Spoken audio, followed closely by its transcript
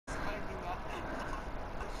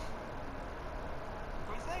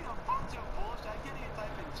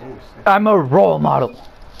I'm a role model.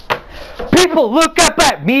 People look up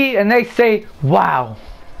at me and they say, wow.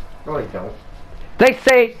 No, they don't. They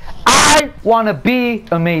say, I want to be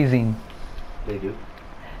amazing. They do.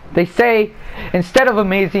 They say, instead of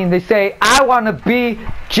amazing, they say, I want to be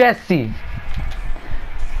Jesse.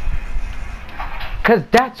 Because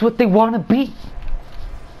that's what they want to be.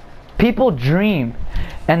 People dream,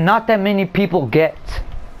 and not that many people get.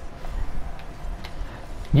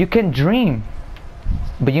 You can dream,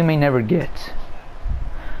 but you may never get.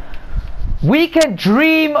 We can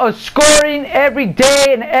dream of scoring every day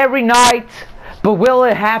and every night, but will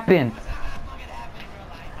it happen?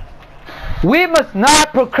 We must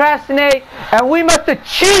not procrastinate, and we must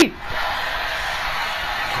achieve.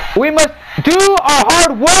 We must do our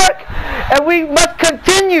hard work, and we must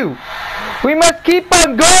continue. We must keep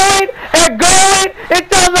on going and going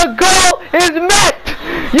until the goal is met.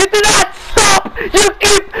 You do not stop. You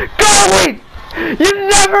keep going. You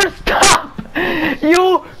never stop.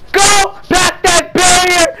 You go past that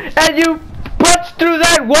barrier and you punch through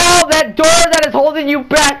that wall, that door that is holding you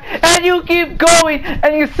back, and you keep going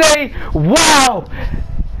and you say, wow,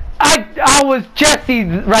 I was Jesse,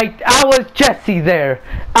 right? I was Jesse there.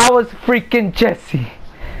 I was freaking Jesse.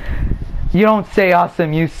 You don't say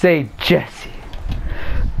awesome, you say Jesse.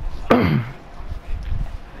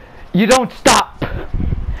 You don't stop.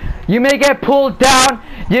 You may get pulled down.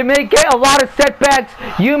 You may get a lot of setbacks.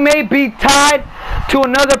 You may be tied to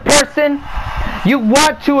another person. You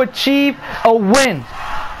want to achieve a win.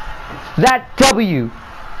 That W.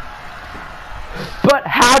 But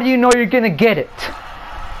how do you know you're going to get it?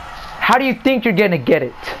 How do you think you're going to get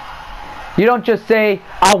it? You don't just say,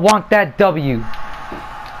 I want that W.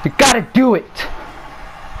 You got to do it.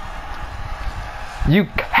 You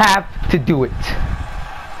have to do it.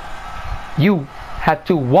 You have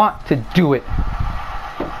to want to do it.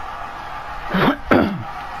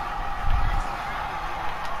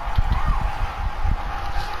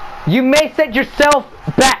 You may set yourself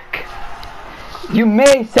back. You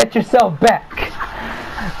may set yourself back.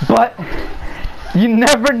 But you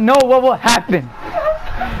never know what will happen.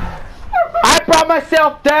 I brought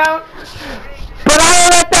myself down, but I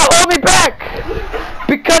don't let that hold me back.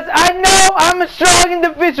 Because I know I'm a strong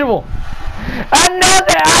individual. I know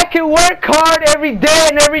that I can work hard every day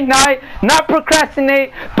and every night, not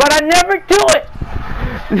procrastinate, but I never do it.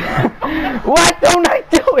 Why don't I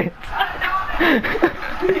do it?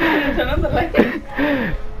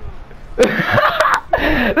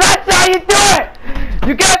 That's how you do it.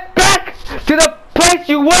 You get back to the place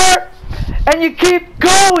you were and you keep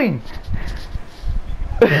going.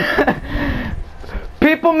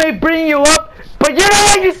 People may bring you up, but you don't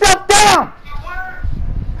let yourself down.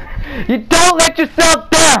 You don't let yourself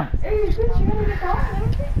down.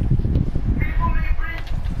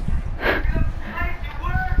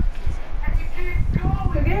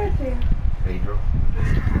 Pedro.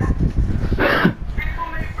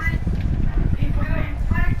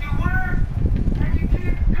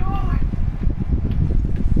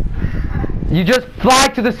 You just fly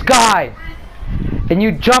to the sky and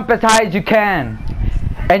you jump as high as you can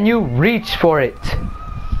and you reach for it.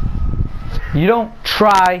 You don't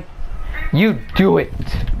try, you do it.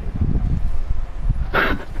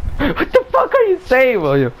 What the fuck are you saying,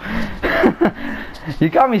 William? You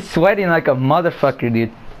got me sweating like a motherfucker,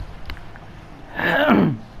 dude.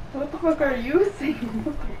 What the fuck are you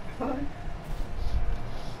saying? Come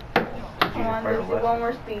on, let's do one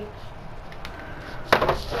more speech.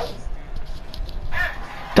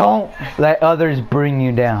 Don't let others bring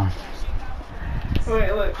you down.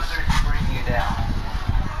 Wait, look.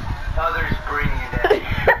 Others bring you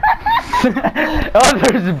down.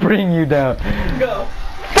 Others bring you down. Go.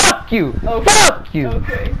 Fuck you. Okay. Fuck you.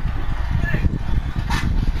 Okay.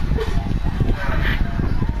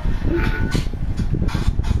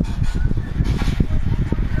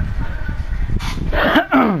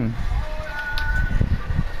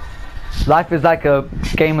 Life is like a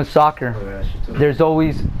game of soccer. There's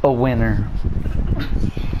always a winner.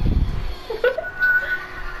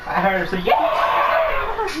 I heard her say,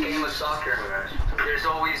 yeah! Game of soccer. There's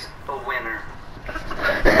always a winner.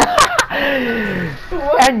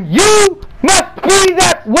 And you must be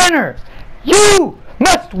that winner. You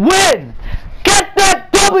must win. Get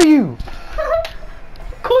that W.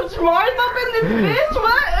 Coach Mars up in this bitch?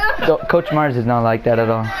 What? No, Coach Mars is not like that at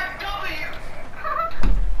all.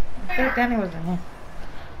 Danny was in here.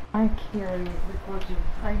 I can't record you.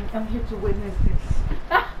 I'm here to witness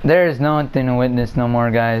this. There is nothing to witness no more,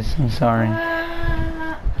 guys. I'm sorry.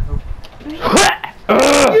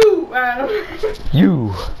 You, Adam.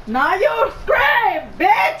 You. Now you scream,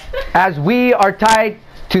 bitch! As we are tied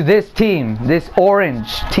to this team, this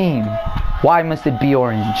orange team. Why must it be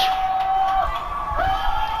orange?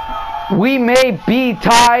 We may be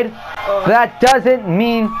tied. That doesn't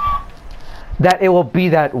mean that it will be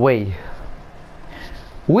that way.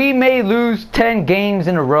 We may lose 10 games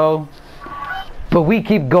in a row, but we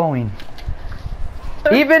keep going.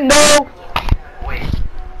 Even though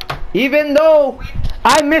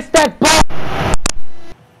I missed that ball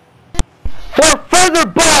for further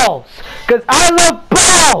balls, because I love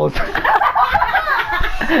balls.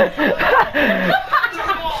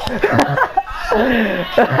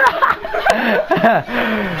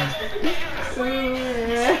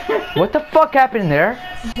 What the fuck happened there?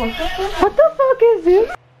 What the fuck is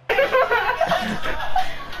this?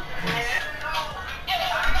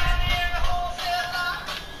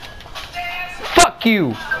 Fuck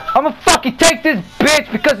you! I'ma fucking take this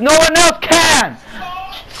bitch because no one else can!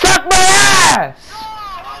 Suck my ass!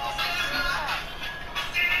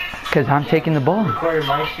 Because I'm taking the ball. Recording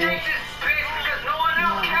my shit.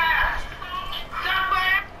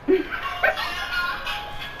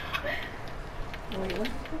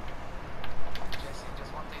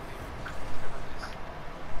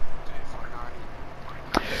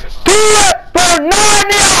 Do it for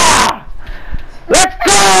Narnia! Let's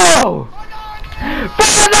go!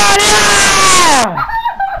 For Narnia!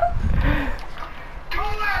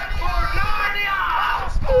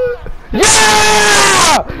 Yeah!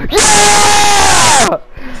 Yeah!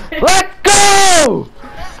 Let's go!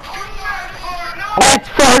 Let's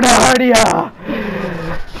for Narnia!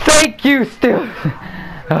 Thank you, still.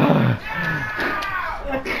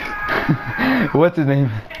 What's his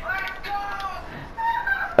name?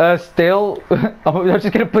 Still. I'm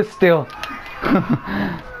just gonna put still.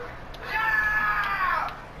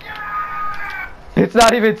 It's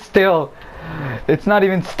not even still. It's not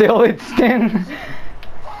even still. It's Stin.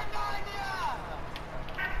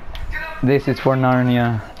 This is for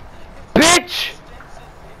Narnia. Bitch!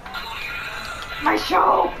 My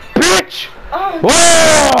show! Bitch! Oh.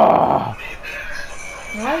 Whoa!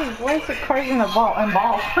 Why is it cars in the ball and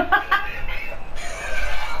ball?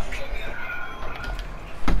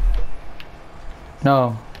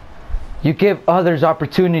 No. You give others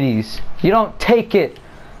opportunities. You don't take it.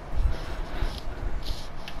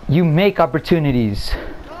 You make opportunities.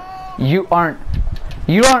 You aren't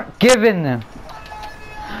giving them.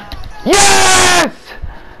 Yes!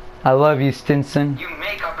 I love you, Stinson.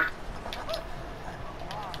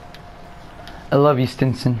 I love you,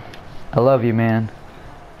 Stinson. I love you, man.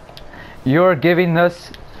 You're giving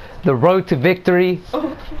us the road to victory,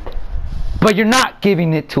 but you're not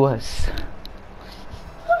giving it to us.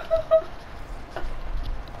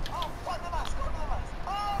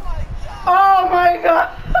 Oh my god!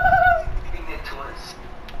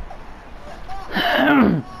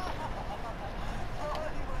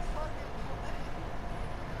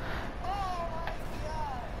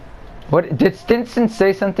 What did Stinson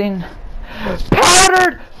say something?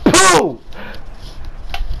 Powdered poo!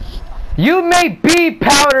 You may be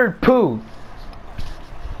powdered poo,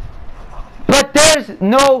 but there's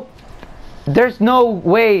no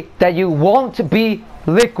way that you won't be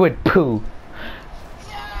liquid poo.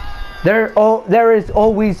 There is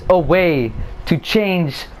always a way to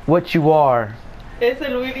change what you are. Is it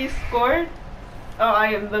Willie scored? Oh, I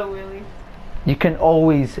am the Willie. You can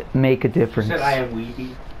always make a difference. Said I am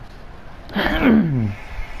weedy.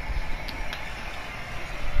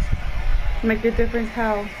 Make a difference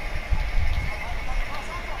how?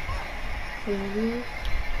 Willie?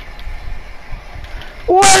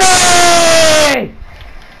 Willie!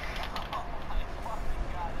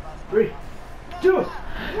 3, 2.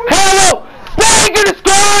 Hello! They ain't gonna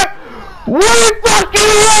score! We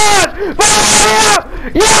fucking won!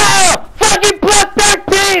 Yeah! Fucking plus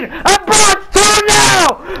 13! I'm plus 2 now!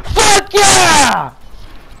 Fuck yeah!